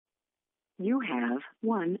You have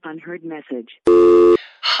one unheard message.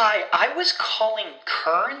 Hi, I was calling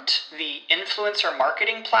Current, the influencer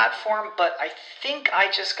marketing platform, but I think I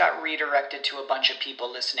just got redirected to a bunch of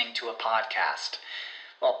people listening to a podcast.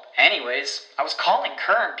 Well, anyways, I was calling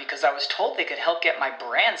Current because I was told they could help get my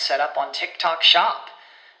brand set up on TikTok Shop,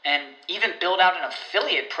 and even build out an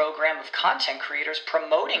affiliate program of content creators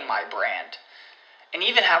promoting my brand, and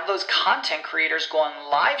even have those content creators go on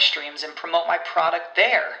live streams and promote my product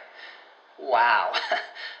there. Wow,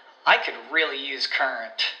 I could really use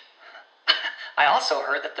Current. I also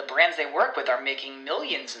heard that the brands they work with are making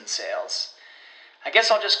millions in sales. I guess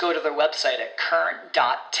I'll just go to their website at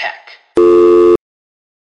current.tech.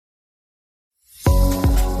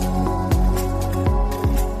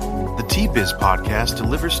 The T-Biz podcast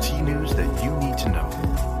delivers T-News that you need to know.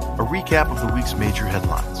 A recap of the week's major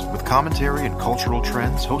headlines with commentary and cultural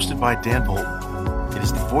trends hosted by Dan Bolton. It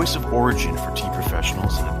is the voice of origin for tea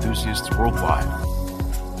professionals and enthusiasts worldwide.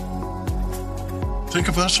 Think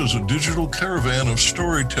of us as a digital caravan of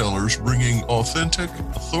storytellers bringing authentic,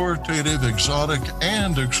 authoritative, exotic,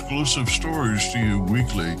 and exclusive stories to you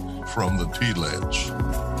weekly from the Tea Lands.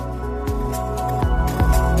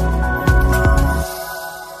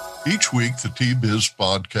 Each week, the T-Biz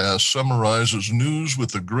podcast summarizes news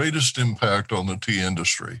with the greatest impact on the tea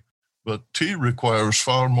industry. But tea requires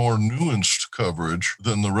far more nuanced coverage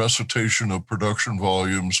than the recitation of production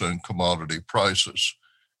volumes and commodity prices.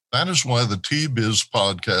 That is why the T-Biz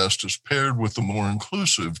podcast is paired with the more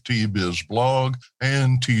inclusive T-Biz blog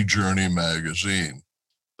and Tea Journey magazine.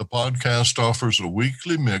 The podcast offers a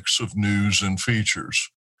weekly mix of news and features.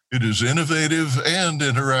 It is innovative and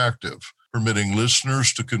interactive, permitting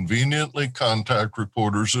listeners to conveniently contact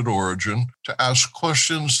reporters at Origin to ask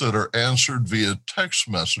questions that are answered via text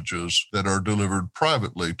messages that are delivered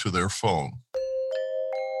privately to their phone.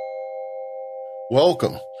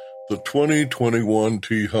 Welcome. The 2021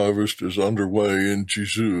 tea harvest is underway in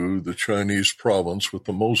Jiuzhou, the Chinese province with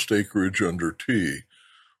the most acreage under tea.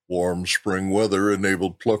 Warm spring weather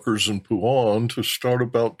enabled pluckers in Pu'an to start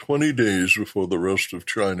about 20 days before the rest of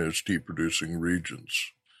China's tea-producing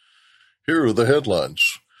regions. Here are the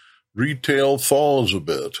headlines. Retail falls a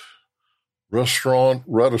bit. Restaurant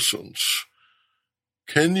reticence.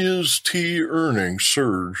 Kenya's tea earnings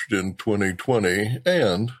surged in 2020,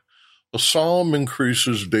 and Assam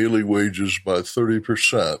increases daily wages by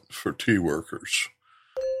 30% for tea workers.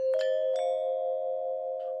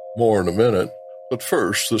 More in a minute, but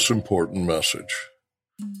first, this important message.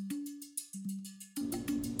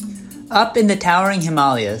 Up in the towering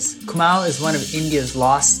Himalayas, Kumaon is one of India's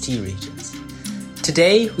lost tea regions.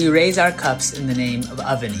 Today, we raise our cups in the name of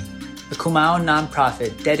Avani, a Kumaon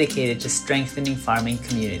nonprofit dedicated to strengthening farming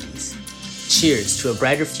communities. Cheers to a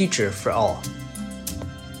brighter future for all.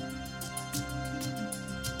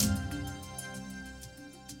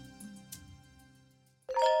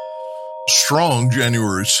 Strong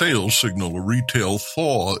January sales signal a retail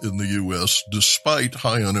thaw in the U.S. despite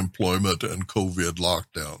high unemployment and COVID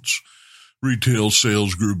lockdowns. Retail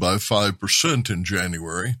sales grew by 5% in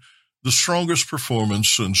January, the strongest performance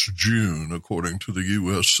since June, according to the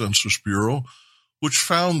U.S. Census Bureau, which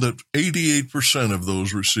found that 88% of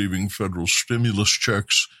those receiving federal stimulus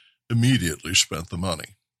checks immediately spent the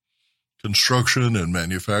money. Construction and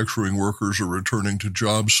manufacturing workers are returning to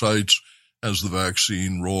job sites as the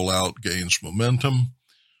vaccine rollout gains momentum.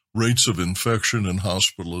 Rates of infection and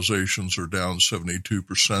hospitalizations are down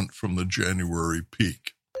 72% from the January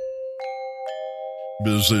peak.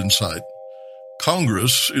 Biz Insight.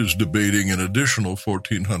 Congress is debating an additional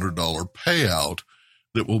 $1,400 payout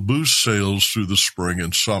that will boost sales through the spring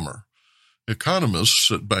and summer. Economists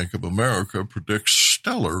at Bank of America predict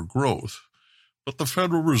stellar growth, but the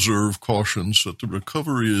Federal Reserve cautions that the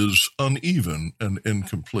recovery is uneven and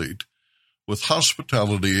incomplete, with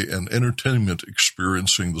hospitality and entertainment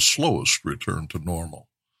experiencing the slowest return to normal.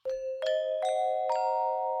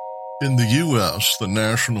 In the U.S., the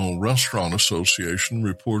National Restaurant Association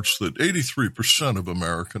reports that 83% of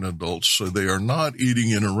American adults say they are not eating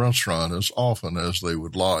in a restaurant as often as they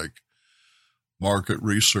would like. Market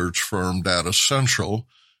research firm Data Central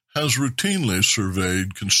has routinely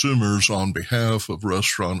surveyed consumers on behalf of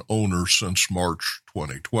restaurant owners since March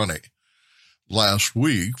 2020. Last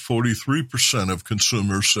week, 43% of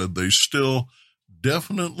consumers said they still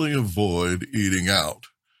definitely avoid eating out.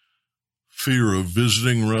 Fear of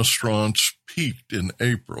visiting restaurants peaked in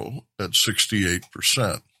April at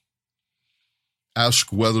 68%.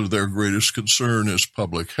 Asked whether their greatest concern is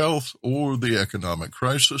public health or the economic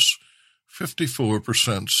crisis,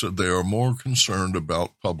 54% said they are more concerned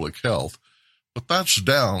about public health, but that's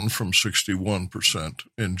down from 61%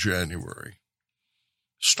 in January.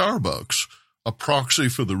 Starbucks, a proxy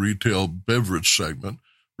for the retail beverage segment,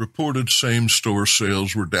 reported same-store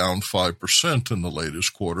sales were down 5% in the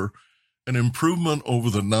latest quarter, an improvement over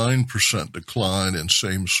the 9% decline in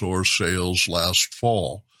same-store sales last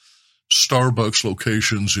fall. Starbucks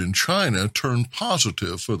locations in China turned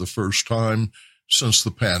positive for the first time since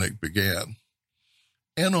the panic began.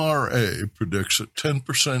 NRA predicts a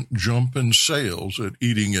 10% jump in sales at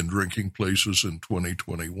eating and drinking places in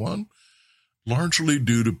 2021, largely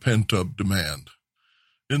due to pent-up demand.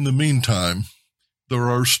 In the meantime, there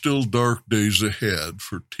are still dark days ahead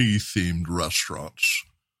for tea-themed restaurants.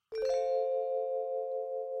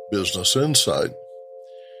 Business Insight.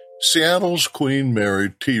 Seattle's Queen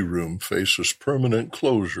Mary Tea Room faces permanent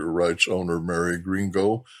closure, writes owner Mary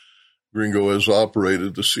Gringo. Gringo has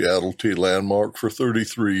operated the Seattle Tea Landmark for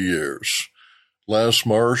 33 years. Last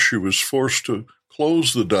March, she was forced to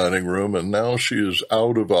close the dining room, and now she is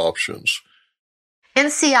out of options.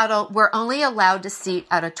 In Seattle, we're only allowed to seat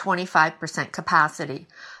at a 25% capacity.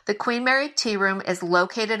 The Queen Mary Tea Room is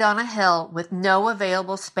located on a hill with no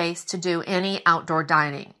available space to do any outdoor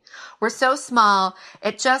dining. We're so small,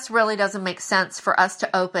 it just really doesn't make sense for us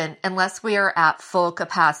to open unless we are at full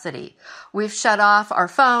capacity. We've shut off our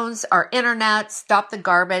phones, our internet, stopped the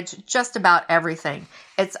garbage, just about everything.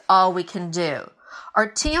 It's all we can do. Our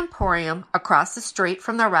tea emporium across the street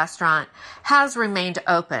from the restaurant has remained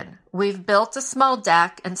open. We've built a small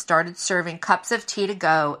deck and started serving cups of tea to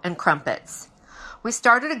go and crumpets. We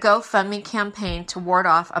started a GoFundMe campaign to ward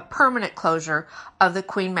off a permanent closure of the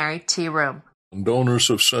Queen Mary Tea Room. Donors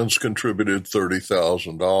have since contributed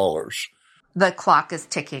 $30,000. The clock is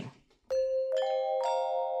ticking.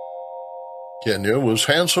 Kenya was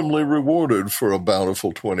handsomely rewarded for a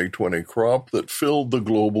bountiful 2020 crop that filled the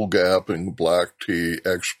global gap in black tea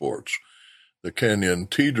exports. The Kenyan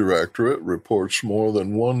Tea Directorate reports more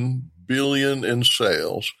than $1 billion in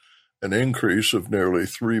sales, an increase of nearly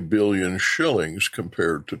 3 billion shillings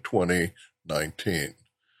compared to 2019.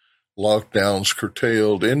 Lockdowns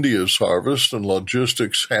curtailed India's harvest and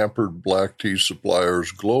logistics hampered black tea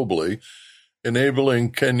suppliers globally,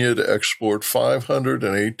 enabling Kenya to export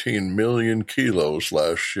 518 million kilos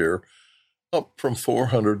last year, up from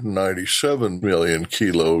 497 million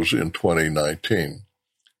kilos in 2019.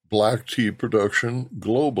 Black tea production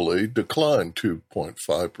globally declined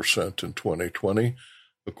 2.5% in 2020,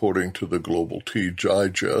 according to the Global Tea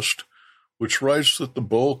Digest, which writes that the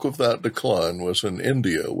bulk of that decline was in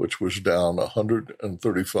India, which was down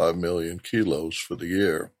 135 million kilos for the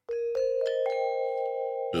year.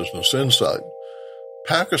 Business Insight.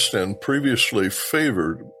 Pakistan previously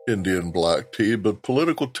favored Indian black tea, but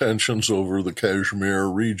political tensions over the Kashmir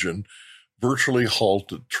region virtually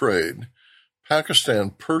halted trade.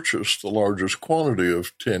 Pakistan purchased the largest quantity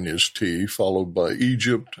of Kenya's tea, followed by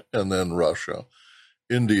Egypt and then Russia.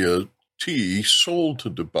 India tea sold to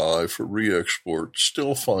Dubai for re-export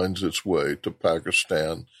still finds its way to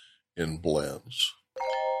Pakistan in blends.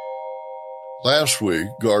 Last week,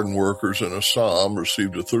 garden workers in Assam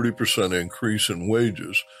received a 30% increase in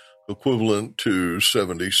wages, equivalent to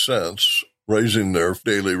 70 cents, raising their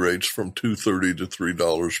daily rates from $2.30 to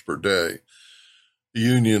 $3 per day. The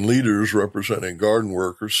union leaders representing garden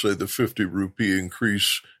workers say the 50 rupee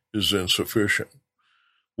increase is insufficient.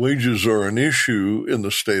 Wages are an issue in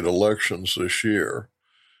the state elections this year.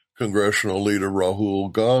 Congressional leader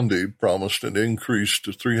Rahul Gandhi promised an increase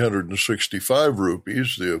to 365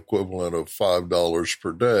 rupees, the equivalent of $5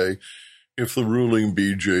 per day, if the ruling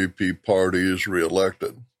BJP party is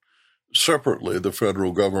reelected. Separately, the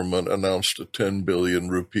federal government announced a 10 billion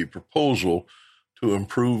rupee proposal to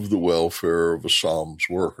improve the welfare of Assam's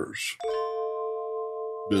workers.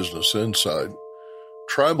 Business Insight.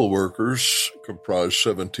 Tribal workers comprise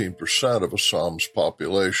 17% of Assam's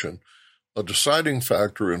population, a deciding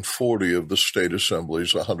factor in 40 of the state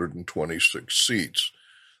assembly's 126 seats.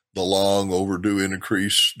 The long overdue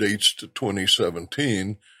increase dates to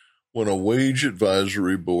 2017, when a wage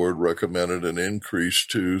advisory board recommended an increase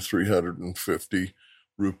to 350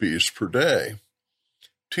 rupees per day.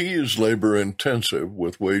 Tea is labor-intensive,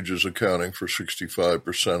 with wages accounting for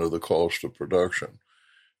 65% of the cost of production.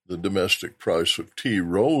 The domestic price of tea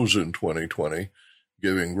rose in 2020,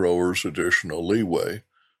 giving growers additional leeway,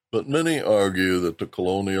 but many argue that the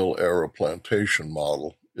colonial-era plantation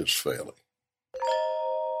model is failing.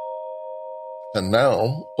 And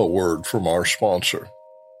now, a word from our sponsor.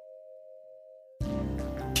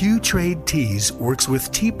 Q-Trade Teas works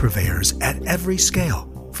with tea purveyors at every scale,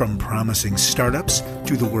 from promising startups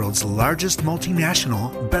to the world's largest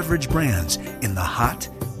multinational beverage brands in the hot,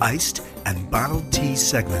 iced, and bottled tea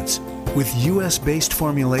segments. With U.S.-based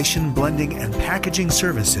formulation, blending, and packaging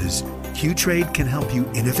services, Q-Trade can help you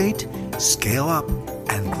innovate, scale up,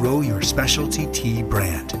 and grow your specialty tea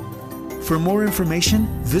brand. For more information,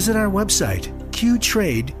 visit our website,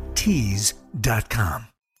 qtradeteas.com.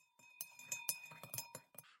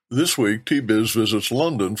 This week, T-Biz visits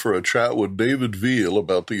London for a chat with David Veal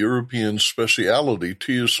about the European Specialty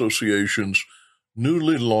Tea Association's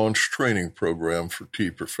newly launched training program for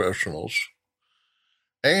tea professionals.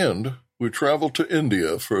 And we travel to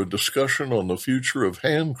India for a discussion on the future of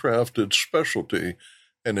handcrafted specialty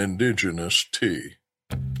and indigenous tea.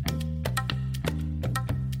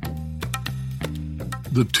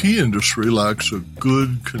 The tea industry lacks a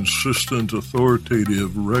good, consistent,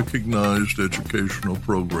 authoritative, recognized educational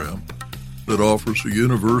program that offers a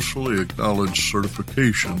universally acknowledged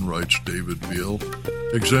certification, writes David Veal,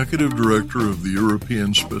 Executive Director of the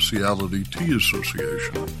European Specialty Tea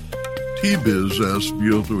Association. T-Biz asked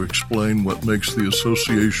Veal to explain what makes the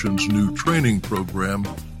association's new training program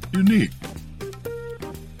unique.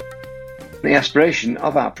 The aspiration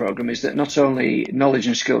of our program is that not only knowledge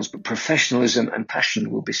and skills, but professionalism and passion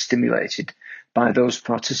will be stimulated by those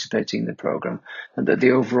participating in the program, and that the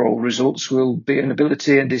overall results will be an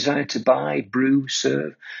ability and desire to buy, brew,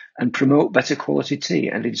 serve, and promote better quality tea,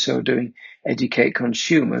 and in so doing, educate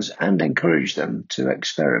consumers and encourage them to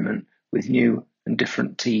experiment with new and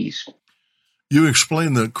different teas. You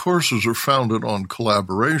explain that courses are founded on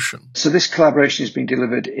collaboration. So this collaboration has been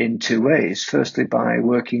delivered in two ways. Firstly, by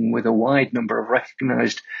working with a wide number of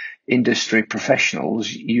recognized industry professionals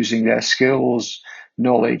using their skills,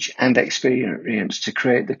 knowledge and experience to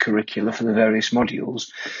create the curricula for the various modules.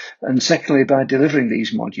 And secondly, by delivering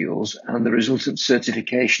these modules and the resultant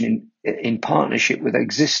certification in partnership with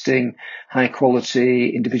existing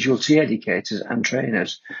high-quality individual tea educators and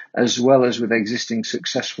trainers, as well as with existing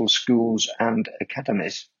successful schools and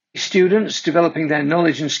academies. Students developing their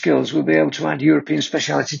knowledge and skills will be able to add European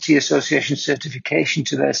Specialty Tea Association certification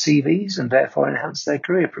to their CVs and therefore enhance their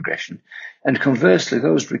career progression. And conversely,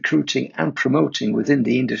 those recruiting and promoting within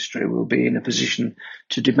the industry will be in a position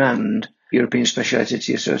to demand European Specialty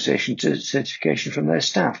Tea Association certification from their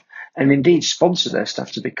staff, and indeed sponsor their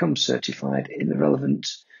staff to become certified in the relevant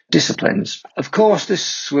disciplines. Of course,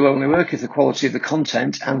 this will only work if the quality of the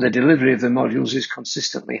content and the delivery of the modules is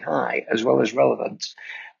consistently high as well as relevant.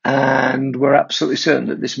 And we're absolutely certain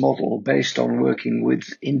that this model, based on working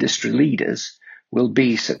with industry leaders, will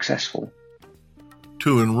be successful.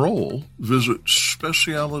 To enroll, visit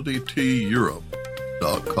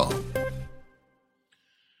specialityteaeurope.com.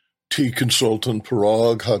 Tea consultant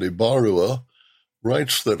Parag Hadibarua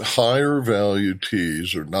writes that higher value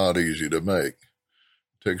teas are not easy to make.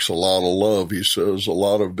 It takes a lot of love, he says, a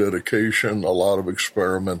lot of dedication, a lot of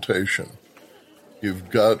experimentation. You've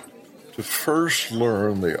got to first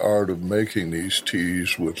learn the art of making these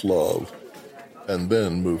teas with love, and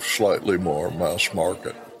then move slightly more mass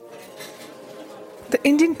market. The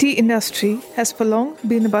Indian tea industry has for long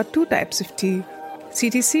been about two types of tea,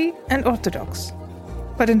 CTC and orthodox.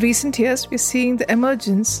 But in recent years, we're seeing the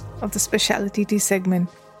emergence of the specialty tea segment,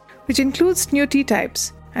 which includes new tea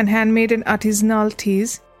types and handmade and artisanal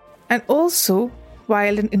teas, and also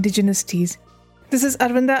wild and indigenous teas. This is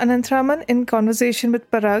Arvinda Anantharaman in conversation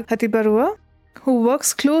with Parag Hadibarua, who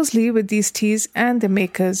works closely with these teas and their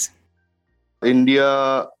makers.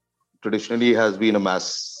 India traditionally has been a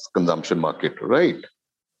mass consumption market, right?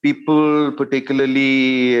 People,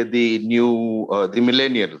 particularly the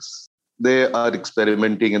millennials, they are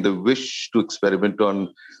experimenting and they wish to experiment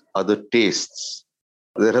on other tastes.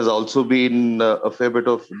 There has also been a fair bit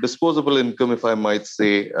of disposable income, if I might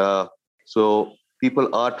say. So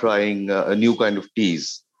people are trying a new kind of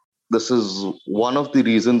teas. This is one of the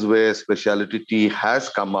reasons where specialty tea has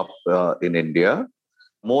come up in India.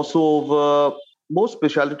 More so over most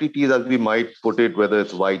specialty teas, as we might put it, whether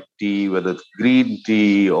it's white tea, whether it's green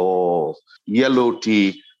tea or yellow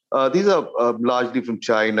tea, these are largely from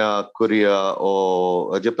China, Korea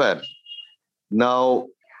or Japan. Now,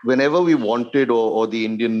 whenever we wanted or the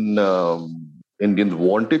Indians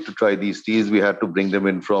wanted to try these teas, we had to bring them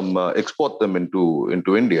in export them into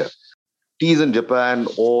India. Teas in Japan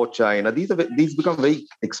or China, these become very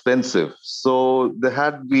expensive. So there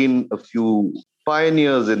had been a few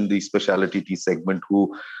pioneers in the specialty tea segment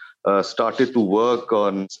who started to work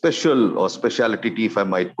on special or specialty tea, if I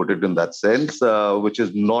might put it in that sense, which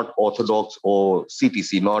is not orthodox or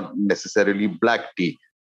CTC, not necessarily black tea.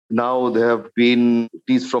 Now there have been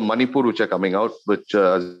teas from Manipur which are coming out, which,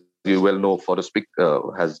 as you well know, Forest Pick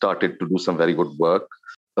has started to do some very good work.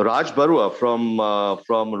 Raj Barua from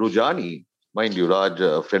Rujani, mind you, Raj,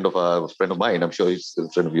 a friend of mine, I'm sure he's a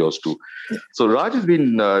friend of yours too. So Raj has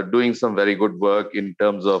been doing some very good work in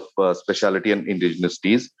terms of specialty and indigenous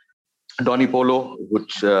teas. Donny Polo,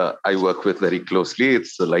 which I work with very closely.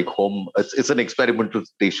 It's like home. It's an experimental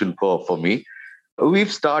station for me.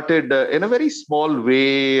 We've started in a very small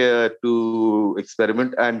way to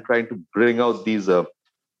experiment and trying to bring out these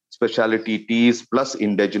specialty teas plus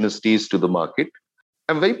indigenous teas to the market.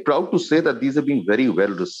 I'm very proud to say that these have been very well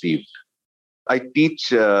received. I teach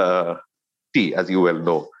tea, as you well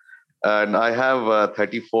know, and I have I've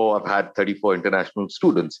had 34 international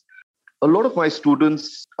students. A lot of my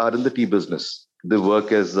students are in the tea business. They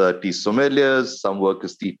work as tea sommeliers, some work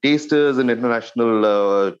as tea tasters in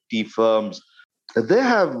international tea firms. They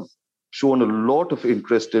have shown a lot of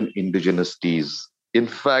interest in indigenous teas. In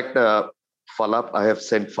fact, Falap, I have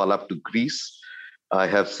sent Falap to Greece. I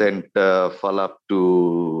have sent Falap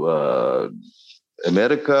to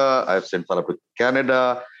America. I've sent Falap to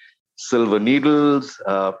Canada. Silver needles.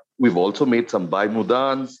 We've also made some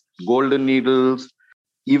Baimudans, golden needles.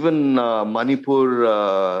 Even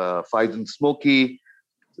Manipur Fives and Smoky,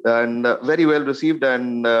 and very well received,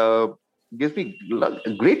 and gives me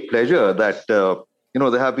great pleasure that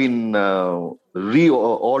there have been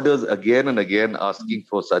reorders again and again asking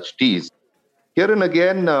for such teas. Here and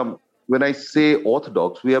again, when I say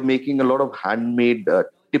orthodox, we are making a lot of handmade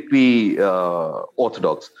tippy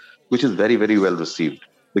orthodox, which is very, very well received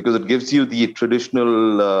because it gives you the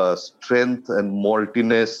traditional strength and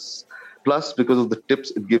maltiness. Plus, because of the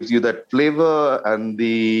tips, it gives you that flavor and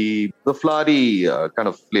the flowery kind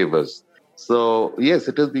of flavors. So, yes,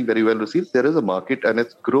 it has been very well received. There is a market and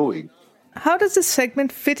it's growing. How does this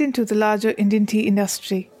segment fit into the larger Indian tea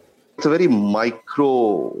industry? It's a very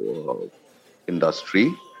micro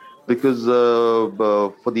industry because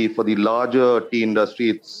for the larger tea industry,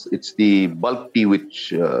 it's the bulk tea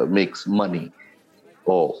which makes money.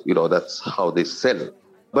 Or, that's how they sell.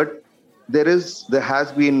 But there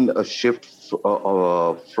has been a shift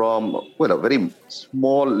from a very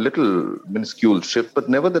small, little, minuscule shift, but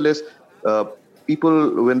nevertheless,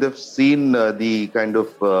 people, when they've seen the kind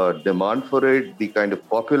of demand for it, the kind of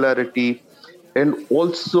popularity, and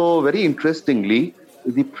also, very interestingly,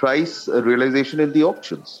 the price realization in the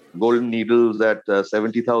auctions. Golden needles at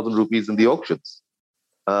 70,000 rupees in the auctions.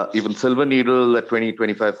 Even silver needle at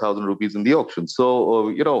 25,000 rupees in the auction.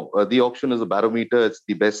 So, the auction is a barometer. It's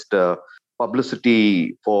the best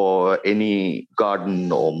publicity for any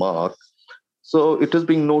garden or mark. So it is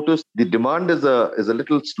being noticed. The demand is a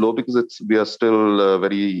little slow because it's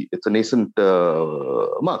a nascent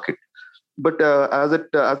market. But as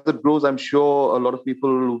it grows, I'm sure a lot of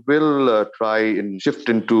people will try and shift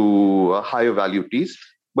into higher value teas.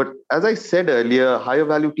 But as I said earlier, higher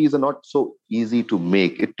value teas are not so easy to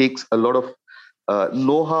make. It takes a lot of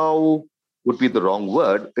know-how would be the wrong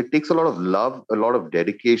word. It takes a lot of love, a lot of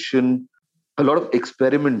dedication, a lot of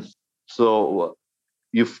experiment. So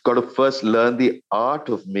you've got to first learn the art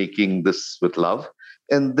of making this with love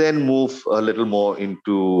and then move a little more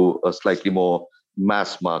into a slightly more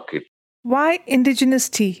mass market. Why indigenous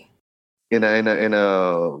tea? In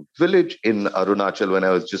a village in Arunachal, when I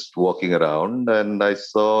was just walking around and I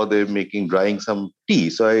saw they drying some tea.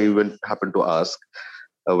 So I happened to ask.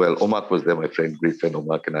 Omak was there, my great friend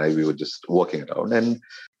Omak, and we were just walking around. And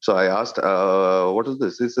so I asked, what is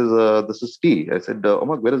this? He says, this is tea. I said,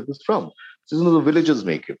 Omak, where is this from? He says, no, the villagers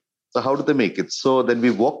make it. So how do they make it? So then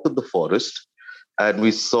we walked to the forest and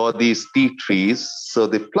we saw these tea trees. So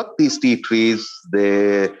they pluck these tea trees,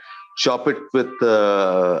 they chop it with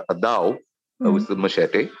a dao, with the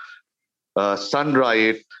machete, sun dry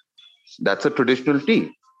it. That's a traditional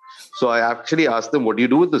tea. So I actually asked them, what do you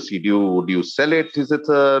do with this tea? Do you sell it? He said,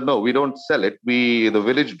 no, we don't sell it. The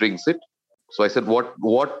village drinks it. So I said, what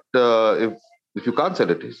if you can't sell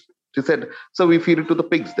it? He said, so we feed it to the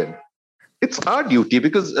pigs then. It's our duty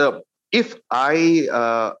because if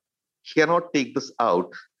I cannot take this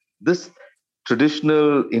out, this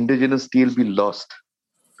traditional indigenous tea will be lost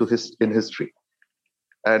in history.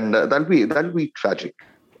 And that'll be tragic.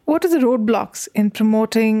 What are the roadblocks in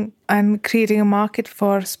promoting and creating a market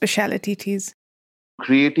for specialty teas?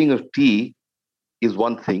 Creating a tea is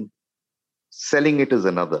one thing. Selling it is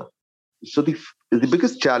another. So the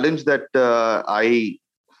biggest challenge that I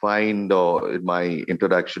find in my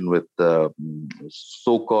interaction with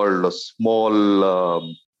so-called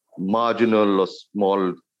small, marginal or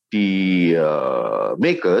small tea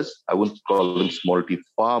makers, I wouldn't call them small tea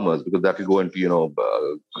farmers because that will go into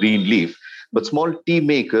green leaf. But small tea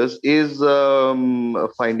makers is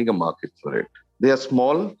finding a market for it. They are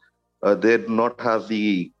small. They do not have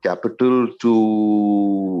the capital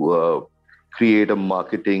to create a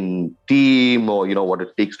marketing team or what it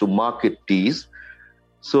takes to market teas.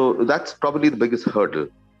 So that's probably the biggest hurdle.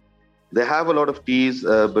 They have a lot of teas,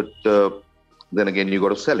 but then again, you got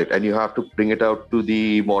to sell it. And you have to bring it out to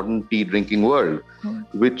the modern tea drinking world,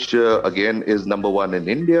 which again is number one in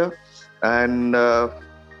India. And the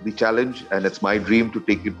challenge, and it's my dream to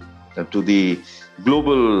take it to the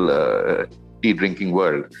global tea drinking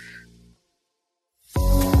world.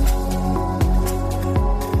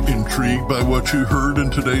 Intrigued by what you heard in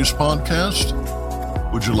today's podcast?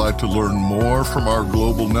 Would you like to learn more from our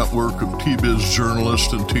global network of tea-biz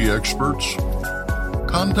journalists and tea experts?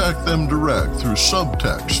 Contact them direct through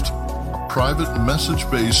Subtext, a private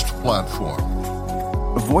message-based platform.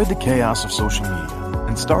 Avoid the chaos of social media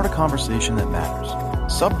and start a conversation that matters.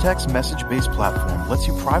 Subtext message-based platform lets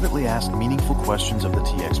you privately ask meaningful questions of the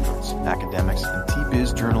tea experts, academics, and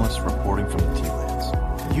tea-biz journalists reporting from the tea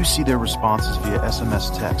lands. You see their responses via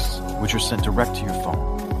SMS texts, which are sent direct to your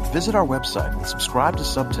phone. Visit our website and subscribe to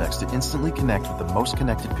Subtext to instantly connect with the most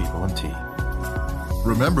connected people in tea.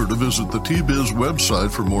 Remember to visit the Tea-Biz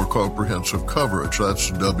website for more comprehensive coverage.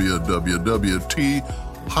 That's www.t-biz.com.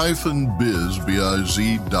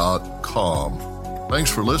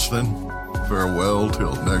 Thanks for listening. Farewell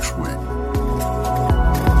till next week.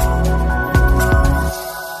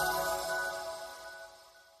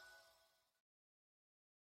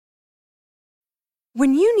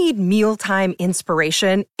 When you need mealtime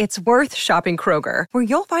inspiration, it's worth shopping Kroger, where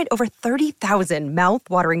you'll find over 30,000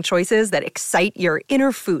 mouth-watering choices that excite your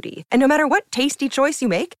inner foodie. And no matter what tasty choice you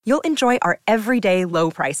make, you'll enjoy our everyday low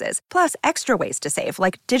prices, plus extra ways to save,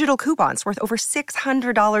 like digital coupons worth over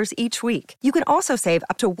 $600 each week. You can also save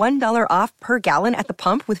up to $1 off per gallon at the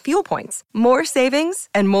pump with fuel points. More savings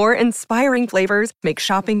and more inspiring flavors make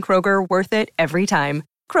shopping Kroger worth it every time.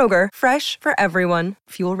 Kroger, fresh for everyone.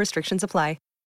 Fuel restrictions apply.